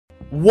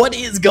What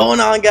is going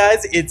on,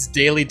 guys? It's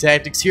Daily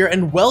Tactics here,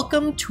 and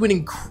welcome to an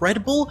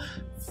incredible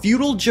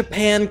feudal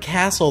Japan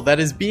castle that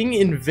is being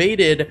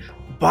invaded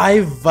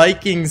by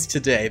Vikings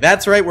today.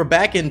 That's right, we're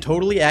back in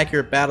Totally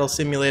Accurate Battle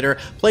Simulator,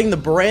 playing the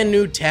brand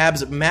new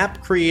Tabs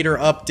Map Creator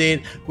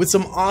update with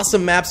some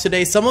awesome maps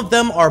today. Some of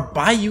them are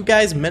by you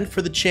guys, meant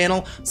for the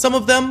channel. Some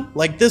of them,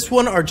 like this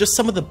one, are just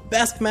some of the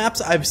best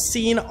maps I've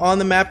seen on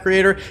the Map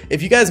Creator.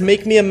 If you guys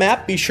make me a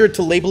map, be sure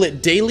to label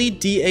it Daily,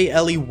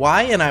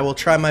 D-A-L-E-Y, and I will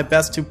try my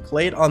best to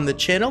play it on the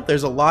channel.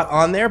 There's a lot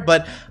on there,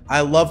 but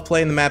I love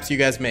playing the maps you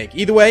guys make.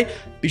 Either way,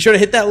 be sure to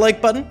hit that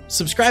like button,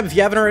 subscribe if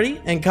you haven't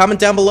already, and comment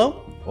down below.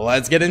 Well,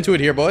 let's get into it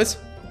here, boys.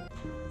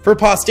 For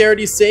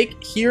posterity's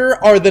sake, here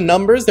are the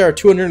numbers. There are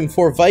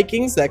 204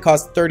 Vikings that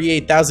cost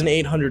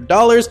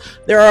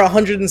 $38,800. There are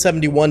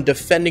 171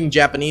 defending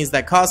Japanese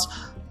that cost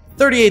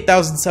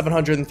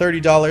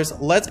 $38,730.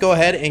 Let's go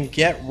ahead and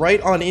get right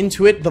on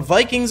into it. The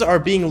Vikings are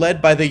being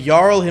led by the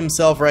Jarl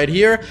himself right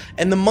here,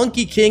 and the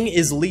Monkey King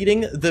is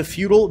leading the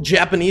feudal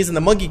Japanese, and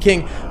the Monkey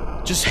King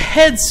just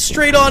heads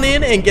straight on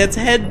in and gets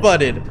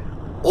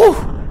headbutted.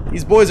 Ooh!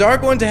 These boys are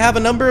going to have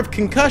a number of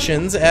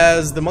concussions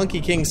as the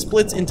Monkey King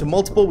splits into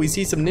multiple. We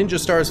see some ninja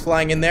stars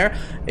flying in there,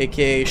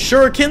 aka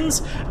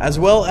shurikens, as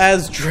well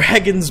as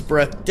Dragon's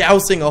Breath,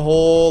 dousing a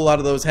whole lot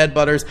of those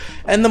headbutters.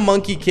 And the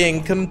Monkey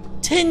King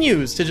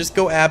continues to just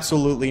go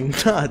absolutely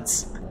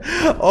nuts.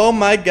 Oh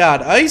my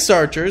god, Ice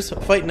Archers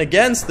fighting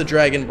against the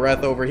Dragon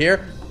Breath over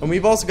here. And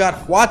we've also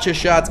got Hwacha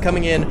shots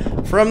coming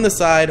in from the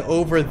side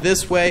over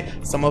this way.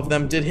 Some of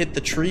them did hit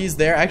the trees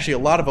there, actually a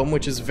lot of them,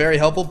 which is very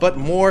helpful, but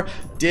more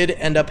did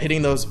end up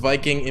hitting those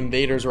Viking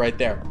invaders right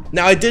there.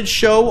 Now, I did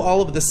show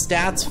all of the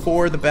stats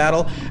for the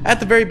battle at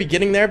the very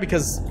beginning there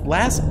because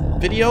last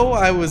video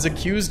I was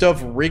accused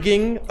of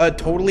rigging a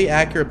Totally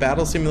Accurate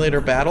Battle Simulator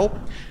battle.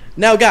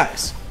 Now,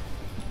 guys,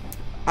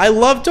 I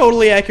love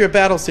Totally Accurate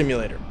Battle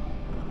Simulator.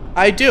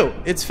 I do.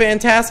 It's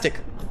fantastic.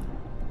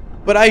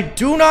 But I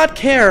do not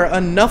care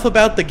enough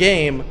about the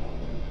game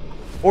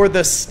or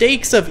the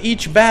stakes of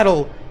each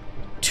battle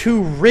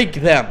to rig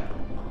them.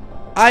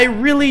 I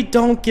really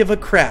don't give a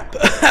crap.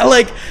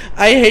 Like,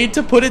 I hate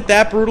to put it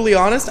that brutally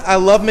honest. I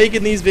love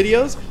making these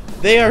videos.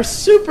 They are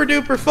super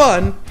duper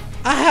fun.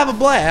 I have a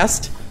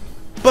blast.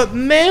 But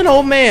man,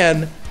 oh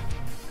man,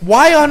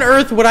 why on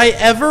earth would I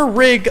ever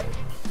rig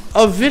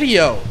a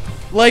video?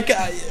 Like,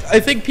 I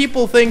think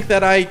people think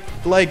that I,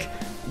 like,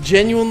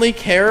 genuinely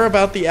care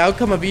about the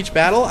outcome of each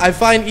battle. I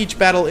find each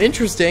battle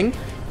interesting.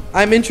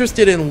 I'm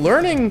interested in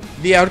learning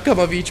the outcome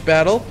of each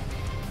battle.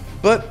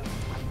 But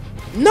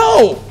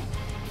no!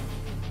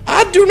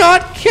 I do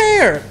not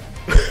care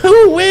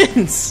who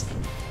wins.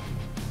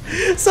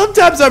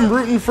 Sometimes I'm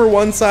rooting for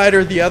one side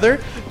or the other,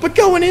 but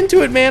going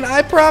into it, man,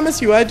 I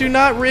promise you I do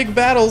not rig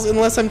battles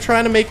unless I'm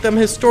trying to make them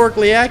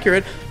historically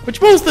accurate,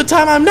 which most of the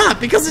time I'm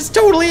not, because it's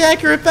Totally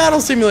Accurate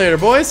Battle Simulator,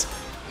 boys.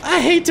 I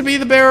hate to be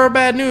the bearer of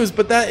bad news,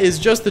 but that is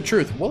just the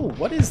truth. Whoa,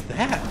 what is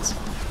that?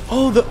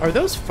 Oh, are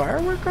those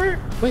firework art?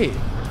 Wait.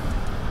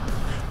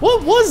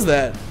 What was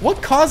that?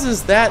 What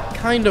causes that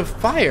kind of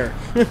fire?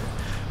 I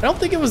don't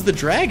think it was the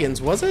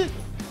dragons, was it?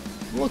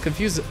 I'm a little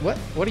confused.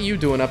 What are you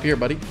doing up here,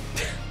 buddy?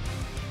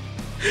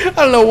 I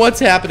don't know what's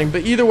happening,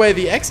 but either way,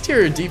 the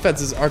exterior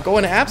defenses are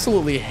going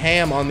absolutely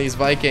ham on these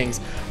Vikings,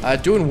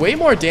 doing way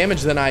more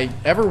damage than I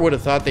ever would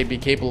have thought they'd be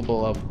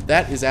capable of.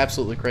 That is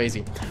absolutely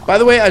crazy. By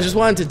the way, I just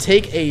wanted to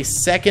take a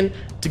second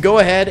to go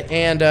ahead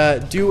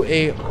and do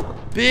a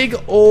big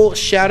ol'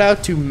 shout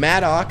out to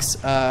Maddox.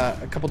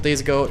 A couple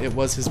days ago, it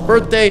was his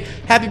birthday.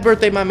 Happy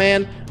birthday, my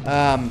man.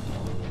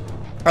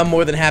 I'm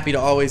more than happy to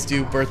always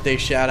do birthday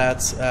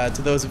shout-outs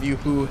to those of you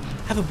who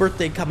have a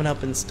birthday coming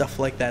up and stuff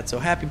like that. So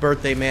happy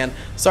birthday, man.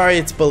 Sorry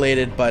it's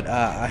belated, but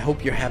I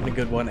hope you're having a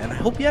good one, and I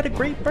hope you had a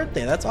great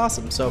birthday. That's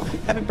awesome. So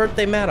happy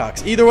birthday,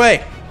 Maddox. Either way,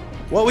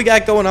 what we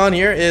got going on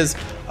here is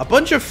a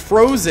bunch of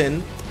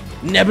frozen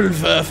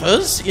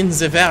Nebelwerfers in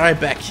the very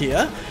back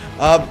here.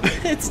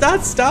 It's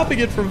not stopping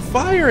it from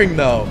firing,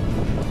 though.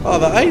 Oh,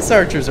 the Ice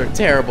Archers are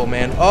terrible,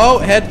 man. Oh,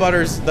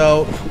 Headbutters,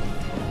 though.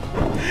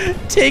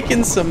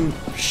 Taking some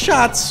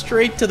shots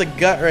straight to the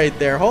gut right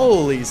there.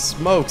 Holy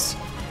smokes.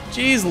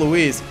 Jeez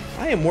Louise.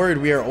 I am worried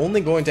we are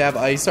only going to have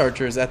Ice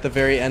Archers at the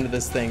very end of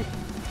this thing.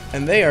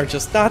 And they are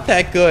just not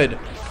that good.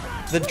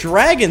 The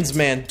Dragons,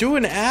 man,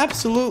 doing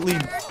absolutely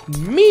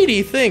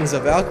meaty things. A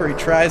Valkyrie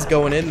tries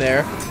going in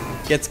there.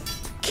 Gets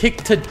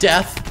kicked to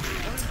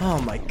death.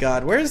 Oh my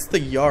god. Where's the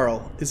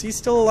Jarl? Is he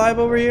still alive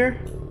over here?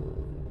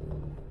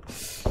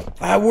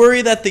 I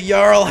worry that the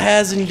Jarl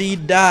has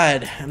indeed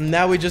died, and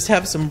now we just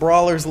have some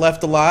brawlers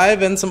left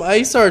alive and some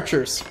Ice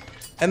Archers.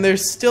 And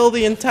there's still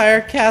the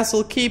entire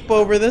castle keep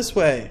over this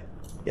way.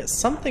 Yes,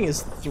 something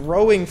is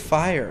throwing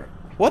fire.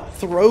 What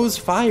throws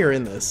fire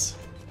in this?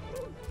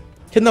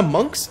 Can the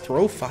monks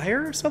throw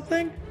fire or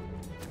something?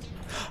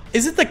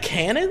 Is it the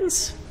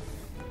cannons?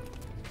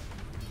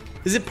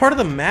 Is it part of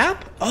the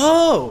map?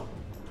 Oh!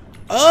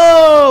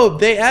 Oh!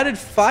 They added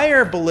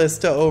fire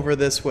ballista over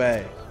this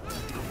way.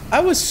 I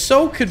was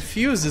so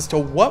confused as to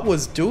what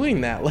was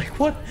doing that. Like,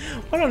 what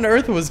on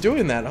earth was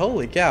doing that?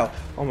 Holy cow.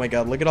 Oh my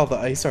god, look at all the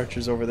ice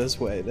archers over this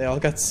way. They all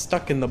got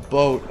stuck in the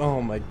boat.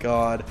 Oh my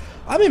god.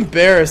 I'm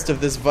embarrassed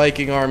of this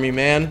Viking army,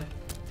 man.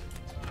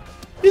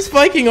 This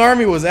Viking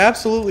army was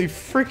absolutely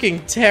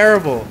freaking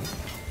terrible.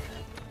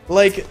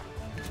 Like,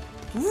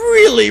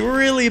 really,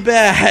 really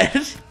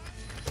bad.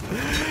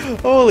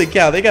 Holy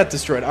cow, they got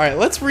destroyed. Alright,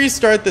 let's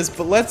restart this,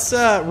 but let's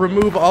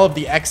remove all of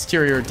the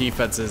exterior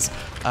defenses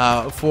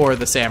for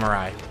the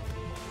samurai.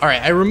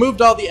 Alright, I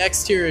removed all the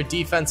exterior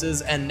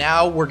defenses, and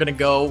now we're gonna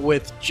go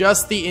with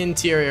just the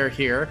interior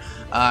here,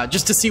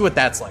 just to see what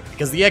that's like,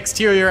 because the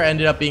exterior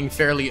ended up being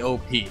fairly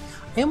OP.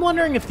 I am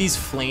wondering if these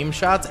flame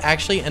shots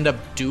actually end up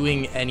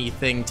doing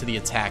anything to the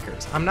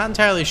attackers. I'm not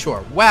entirely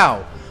sure.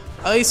 Wow,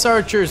 ice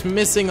archers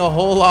missing a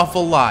whole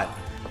awful lot.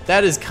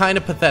 That is kind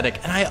of pathetic,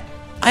 and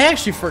I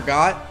actually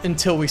forgot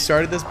until we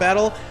started this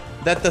battle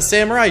that the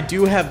samurai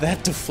do have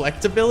that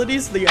deflect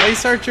abilities. The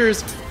ice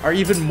archers are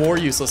even more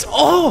useless.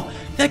 Oh,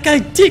 that guy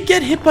did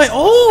get hit by,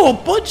 oh,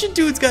 a bunch of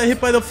dudes got hit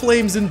by the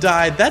flames and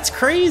died. That's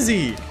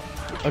crazy.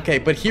 Okay,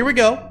 but here we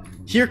go.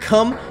 Here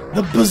come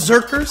the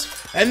berserkers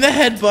and the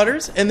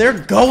headbutters, and they're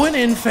going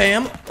in,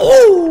 fam.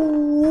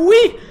 Oh,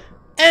 wee.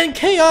 And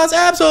chaos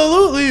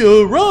absolutely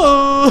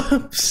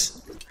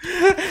erupts.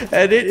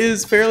 And it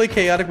is fairly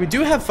chaotic. We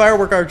do have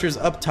firework archers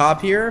up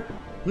top here.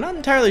 I'm not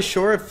entirely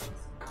sure if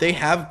they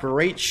have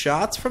great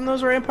shots from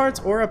those ramparts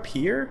or up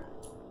here.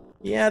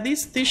 Yeah,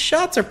 these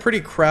shots are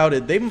pretty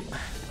crowded. They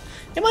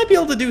might be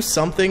able to do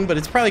something, but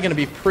it's probably going to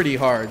be pretty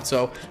hard.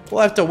 So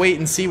we'll have to wait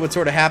and see what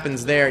sort of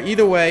happens there.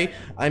 Either way,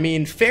 I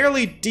mean,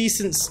 fairly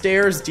decent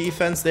stairs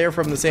defense there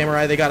from the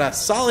samurai. They got a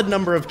solid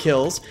number of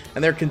kills,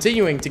 and they're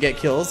continuing to get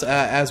kills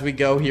as we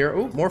go here.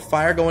 Oh, more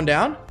fire going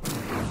down.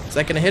 Is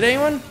that going to hit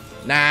anyone?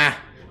 Nah,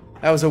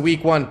 that was a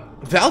weak one.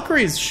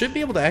 Valkyries should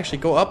be able to actually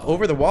go up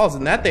over the walls,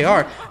 and that they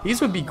are.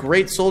 These would be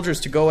great soldiers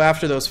to go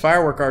after those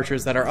firework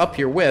archers that are up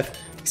here with,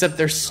 except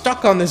they're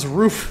stuck on this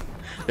roof.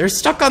 They're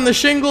stuck on the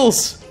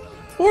shingles.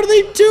 What are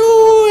they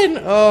doing?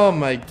 Oh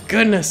my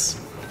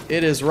goodness.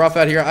 It is rough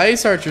out here.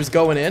 Ice archers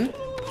going in.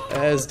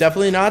 It's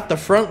definitely not the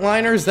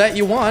frontliners that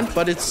you want,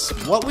 but it's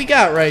what we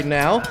got right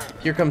now.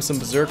 Here comes some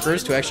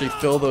berserkers to actually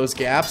fill those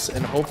gaps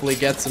and hopefully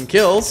get some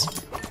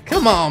kills.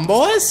 Come on,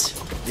 boys.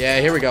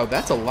 Yeah, here we go.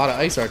 That's a lot of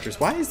ice archers.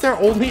 Why is there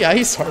only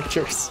ice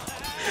archers?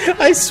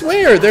 I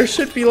swear, there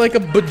should be like a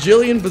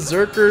bajillion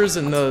berserkers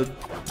and the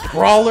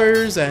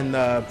brawlers and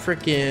the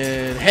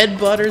freaking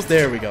headbutters.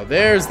 There we go.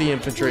 There's the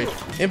infantry.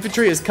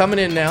 Infantry is coming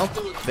in now.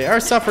 They are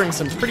suffering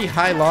some pretty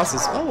high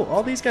losses. Oh,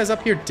 all these guys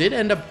up here did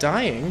end up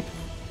dying.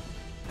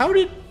 How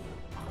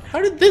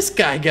did this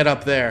guy get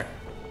up there?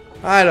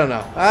 I don't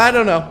know. I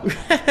don't know.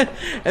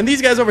 And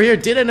these guys over here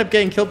did end up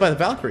getting killed by the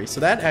Valkyrie, so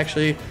that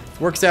actually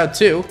works out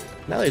too.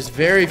 Now there's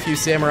very few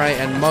samurai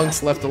and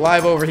monks left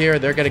alive over here.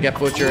 They're gonna get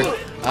butchered.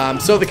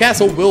 So the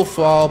castle will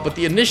fall, but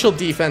the initial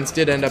defense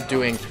did end up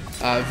doing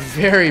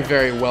very,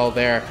 very well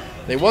there.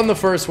 They won the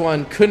first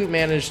one, couldn't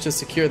manage to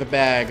secure the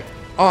bag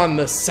on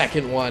the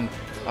second one.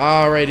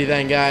 Alrighty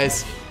then,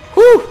 guys.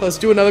 Whew, let's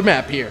do another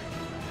map here.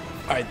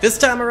 Alright, this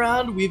time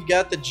around, we've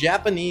got the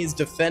Japanese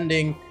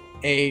defending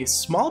a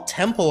small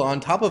temple on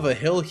top of a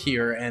hill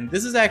here, and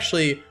this is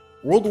actually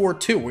World War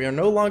II. We are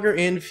no longer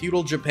in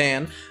feudal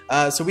Japan,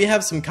 so we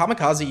have some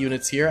kamikaze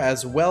units here,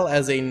 as well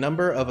as a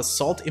number of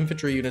assault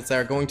infantry units that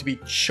are going to be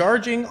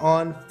charging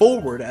on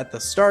forward at the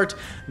start.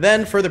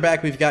 Then further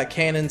back, we've got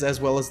cannons,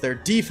 as well as their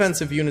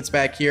defensive units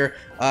back here,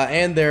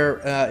 and their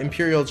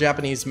Imperial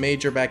Japanese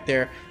Major back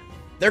there.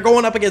 They're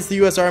going up against the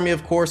U.S. Army,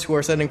 of course, who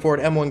are sending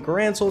forward M1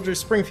 Garand soldiers,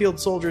 Springfield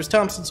soldiers,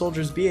 Thompson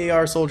soldiers,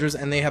 BAR soldiers,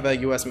 and they have a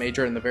U.S.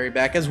 Major in the very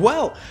back as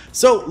well.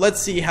 So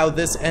let's see how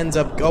this ends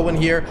up going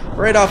here.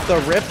 Right off the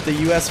rip, the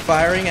U.S.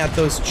 firing at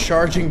those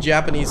charging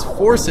Japanese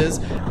forces.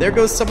 There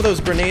goes some of those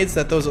grenades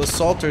that those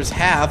assaulters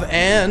have,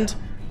 and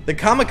the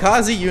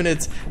kamikaze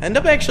units end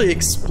up actually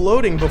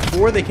exploding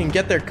before they can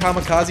get their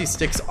kamikaze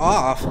sticks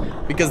off,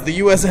 because the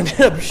US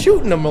ended up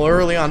shooting them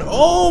early on.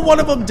 Oh,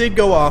 one of them did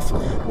go off.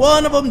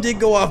 One of them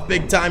did go off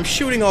big time,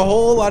 shooting a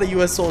whole lot of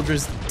US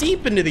soldiers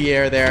deep into the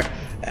air there.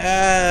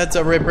 That's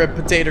a rip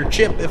potato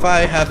chip if I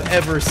have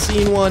ever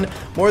seen one.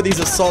 More of these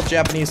assault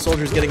Japanese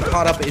soldiers getting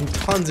caught up in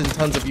tons and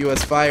tons of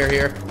US fire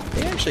here.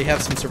 They actually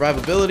have some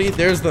survivability.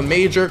 There's the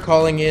Major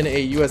calling in a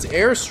US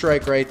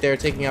airstrike right there,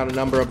 taking out a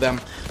number of them.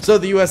 So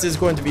the US is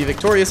going to be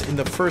victorious in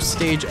the first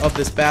stage of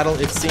this battle,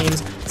 it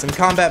seems. Some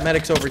combat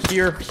medics over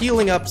here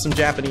healing up some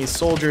Japanese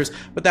soldiers,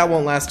 but that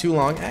won't last too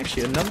long.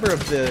 Actually, a number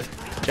of the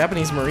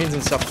Japanese Marines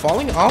and stuff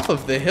falling off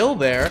of the hill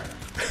there.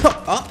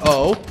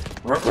 Uh-oh.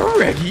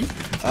 Reggie.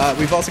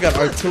 We've also got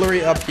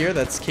artillery up here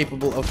that's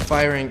capable of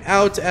firing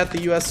out at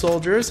the US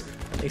soldiers.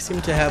 They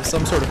seem to have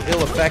some sort of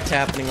ill effect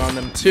happening on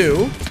them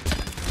too.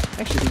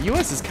 Actually, the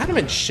US is kind of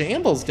in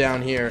shambles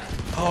down here.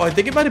 Oh, I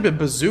think it might have been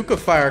bazooka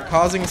fire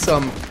causing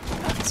some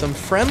some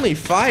friendly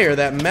fire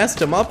that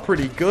messed him up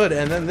pretty good,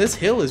 and then this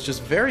hill is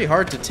just very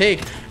hard to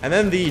take. And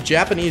then the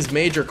Japanese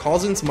major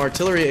calls in some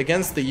artillery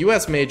against the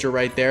US major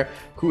right there,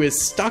 who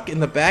is stuck in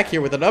the back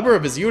here with a number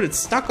of his units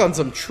stuck on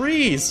some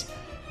trees.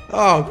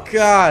 Oh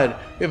god,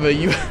 we have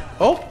a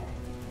oh,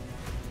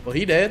 well,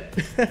 he did.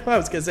 I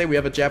was gonna say we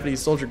have a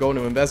Japanese soldier going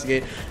to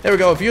investigate. There we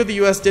go. A few of the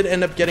US did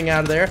end up getting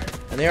out of there,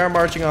 and they are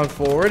marching on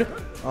forward.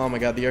 Oh my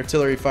god, the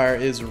artillery fire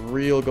is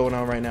real going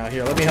on right now.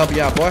 Here, let me help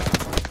you out, boy.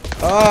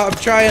 Oh, I'm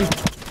trying.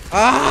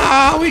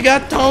 Ah, we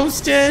got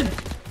toasted.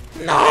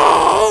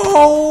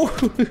 No!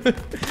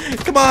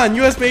 Come on,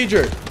 US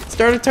major.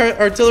 Start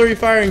artillery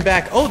firing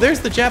back. Oh, there's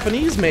the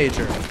Japanese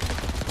major.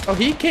 Oh,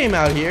 he came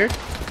out here.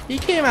 He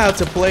came out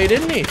to play,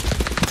 didn't he?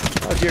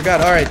 Oh, dear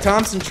God. All right,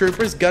 Thompson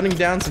troopers gunning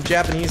down some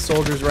Japanese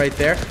soldiers right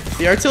there.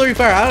 The artillery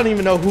fire, I don't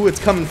even know who it's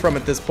coming from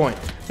at this point.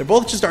 They're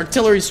both just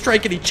artillery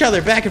striking each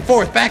other back and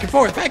forth, back and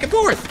forth, back and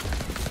forth.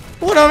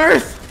 What on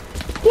earth?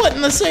 What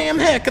in the Sam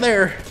heck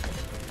there?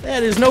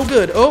 That is no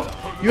good. Oh,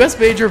 US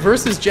major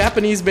versus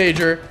Japanese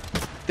major.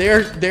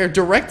 They're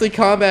directly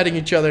combating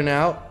each other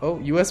now. Oh,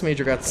 US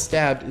major got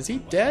stabbed. Is he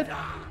dead?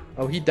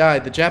 Oh, he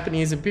died. The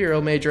Japanese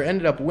Imperial major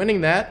ended up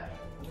winning that.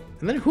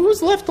 And then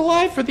who's left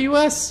alive for the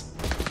US?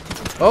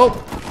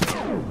 Oh,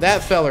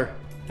 that feller.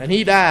 And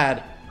he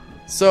died.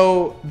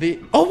 So the...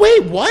 Oh,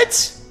 wait,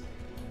 what?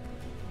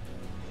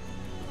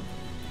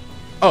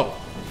 Oh,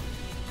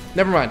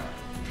 never mind.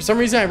 For some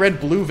reason, I read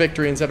blue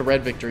victory instead of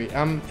red victory.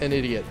 I'm an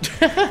idiot.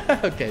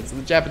 Okay, so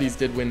the Japanese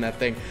did win that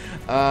thing.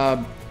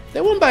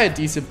 They won by a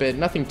decent bit.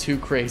 Nothing too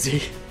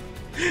crazy.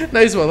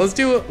 Nice one. Let's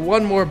do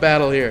one more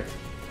battle here.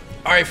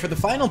 Alright, for the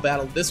final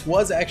battle, this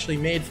was actually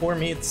made for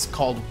me. It's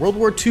called World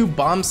War II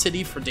Bomb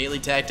City for Daily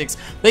Tactics.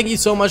 Thank you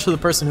so much to the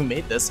person who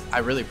made this. I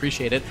really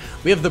appreciate it.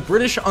 We have the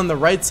British on the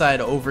right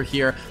side over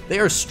here. They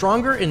are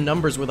stronger in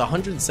numbers with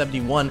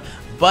 171,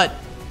 but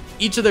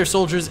each of their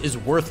soldiers is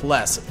worth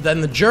less than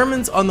the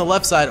Germans on the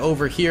left side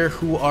over here,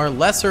 who are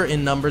lesser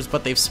in numbers,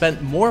 but they've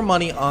spent more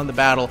money on the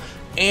battle,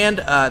 and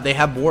they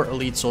have more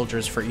elite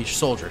soldiers for each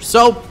soldier.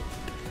 So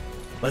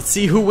let's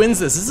see who wins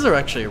this. This is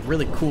actually a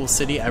really cool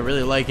city. I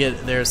really like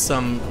it. There's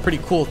some pretty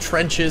cool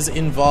trenches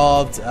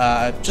involved.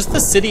 Just the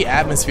city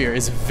atmosphere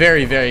is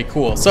very, very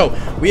cool. So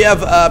we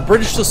have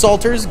British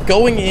assaulters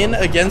going in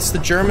against the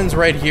Germans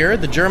right here.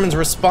 The Germans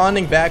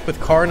responding back with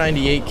Kar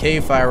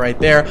 98K fire right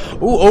there.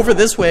 Ooh, over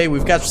this way,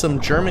 we've got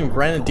some German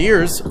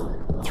grenadiers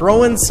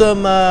throwing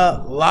some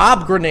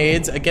lob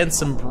grenades against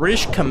some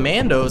British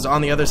commandos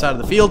on the other side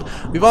of the field.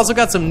 We've also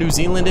got some New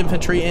Zealand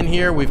infantry in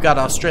here. We've got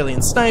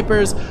Australian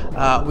snipers.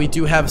 We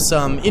do have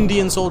some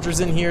Indian soldiers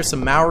in here,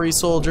 some Maori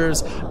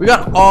soldiers. We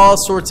got all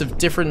sorts of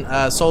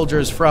different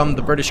soldiers from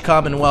the British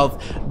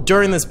Commonwealth.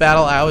 During this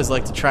battle, I always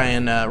like to try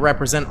and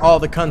represent all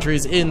the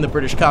countries in the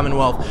British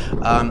Commonwealth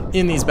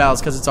in these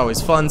battles because it's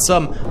always fun.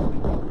 Some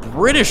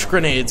British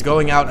grenades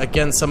going out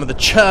against some of the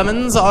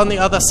Germans on the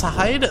other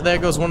side. There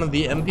goes one of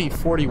the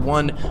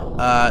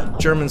MP-41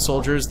 German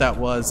soldiers that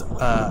was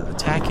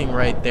attacking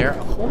right there.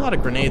 A whole lot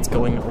of grenades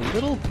going a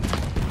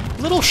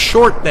little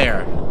short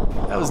there.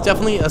 That was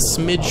definitely a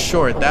smidge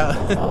short. That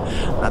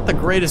not the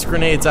greatest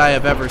grenades I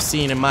have ever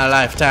seen in my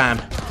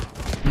lifetime.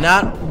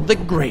 Not the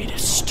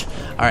greatest.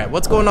 Alright,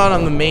 what's going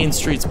on the main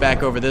streets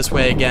back over this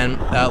way again?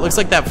 Looks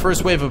like that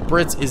first wave of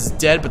Brits is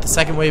dead, but the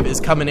second wave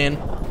is coming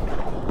in.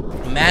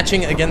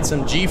 Matching against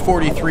some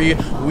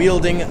G43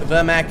 wielding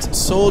Wehrmacht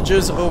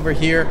soldiers over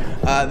here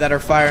that are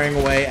firing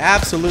away.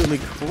 Absolutely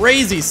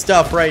crazy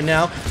stuff right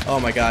now. Oh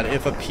my god,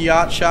 if a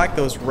Piat shot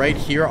goes right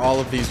here, all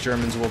of these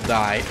Germans will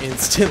die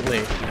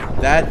instantly.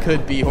 That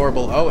could be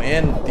horrible. Oh,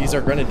 and these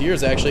are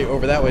grenadiers actually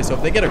over that way, so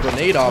if they get a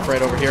grenade off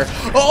right over here.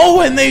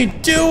 Oh, and they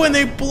do, and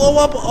they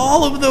blow up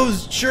all of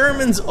those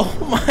Germans.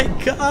 Oh my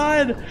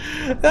god,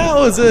 that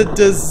was a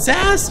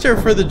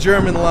disaster for the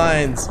German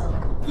lines.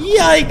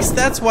 Yikes,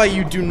 that's why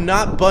you do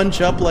not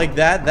bunch up like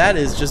that. That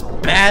is just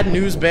bad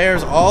news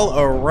bears all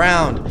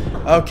around.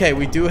 Okay,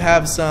 we do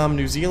have some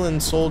New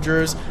Zealand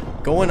soldiers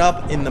going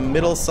up in the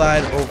middle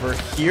side over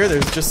here.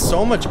 There's just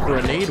so much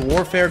grenade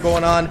warfare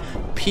going on.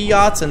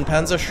 Piats and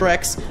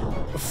Panzerschrecks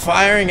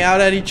firing out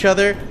at each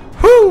other.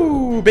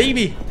 Whoo,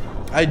 baby!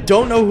 I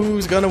don't know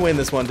who's gonna win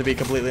this one, to be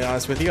completely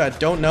honest with you. I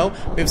don't know.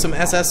 We have some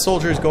SS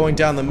soldiers going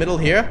down the middle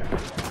here.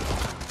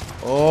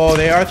 Oh,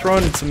 they are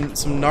throwing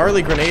some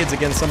gnarly grenades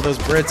against some of those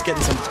Brits,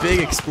 getting some big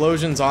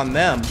explosions on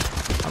them.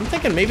 I'm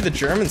thinking maybe the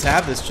Germans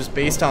have this just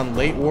based on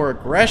late war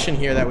aggression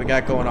here that we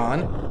got going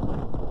on.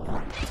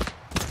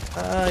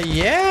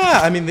 Yeah,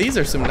 I mean, these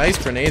are some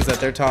nice grenades that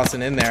they're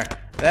tossing in there.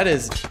 That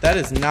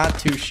is not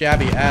too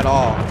shabby at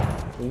all.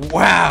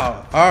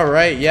 Wow.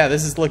 Alright, yeah,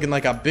 this is looking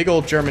like a big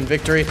old German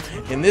victory.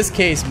 In this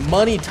case,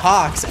 money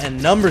talks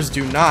and numbers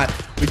do not.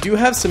 We do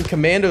have some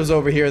commandos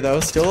over here,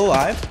 though, still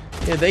alive.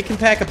 Yeah, they can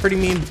pack a pretty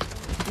mean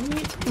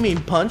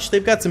punch.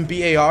 They've got some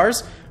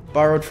BARs,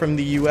 borrowed from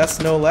the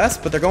US no less,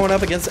 but they're going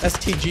up against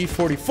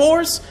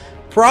STG-44s.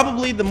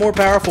 Probably the more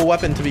powerful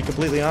weapon, to be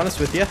completely honest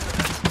with you.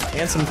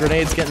 And some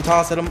grenades getting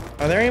tossed at them.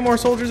 Are there any more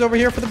soldiers over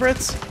here for the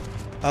Brits?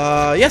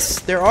 Yes,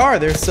 there are.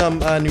 There's some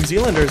New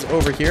Zealanders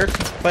over here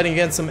fighting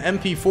against some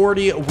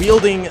MP40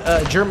 wielding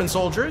German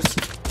soldiers.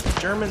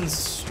 Germans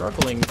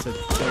struggling to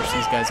finish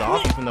these guys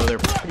off, even though they're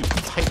pretty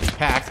tightly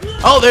packed.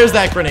 Oh, there's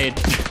that grenade.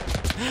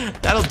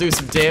 That'll do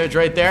some damage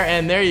right there,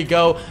 and there you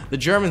go. The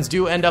Germans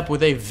do end up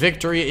with a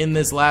victory in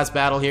this last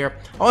battle here.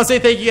 I want to say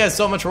thank you guys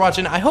so much for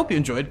watching. I hope you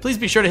enjoyed. Please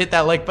be sure to hit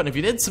that like button if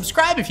you did,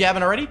 subscribe if you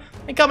haven't already,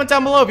 and comment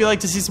down below if you'd like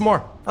to see some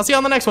more. I'll see you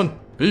on the next one.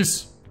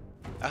 Peace.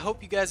 I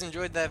hope you guys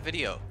enjoyed that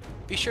video.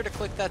 Be sure to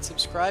click that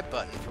subscribe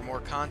button for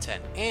more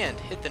content, and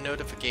hit the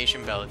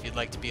notification bell if you'd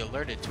like to be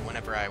alerted to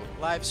whenever I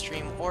live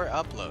stream or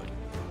upload.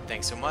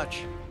 Thanks so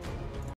much.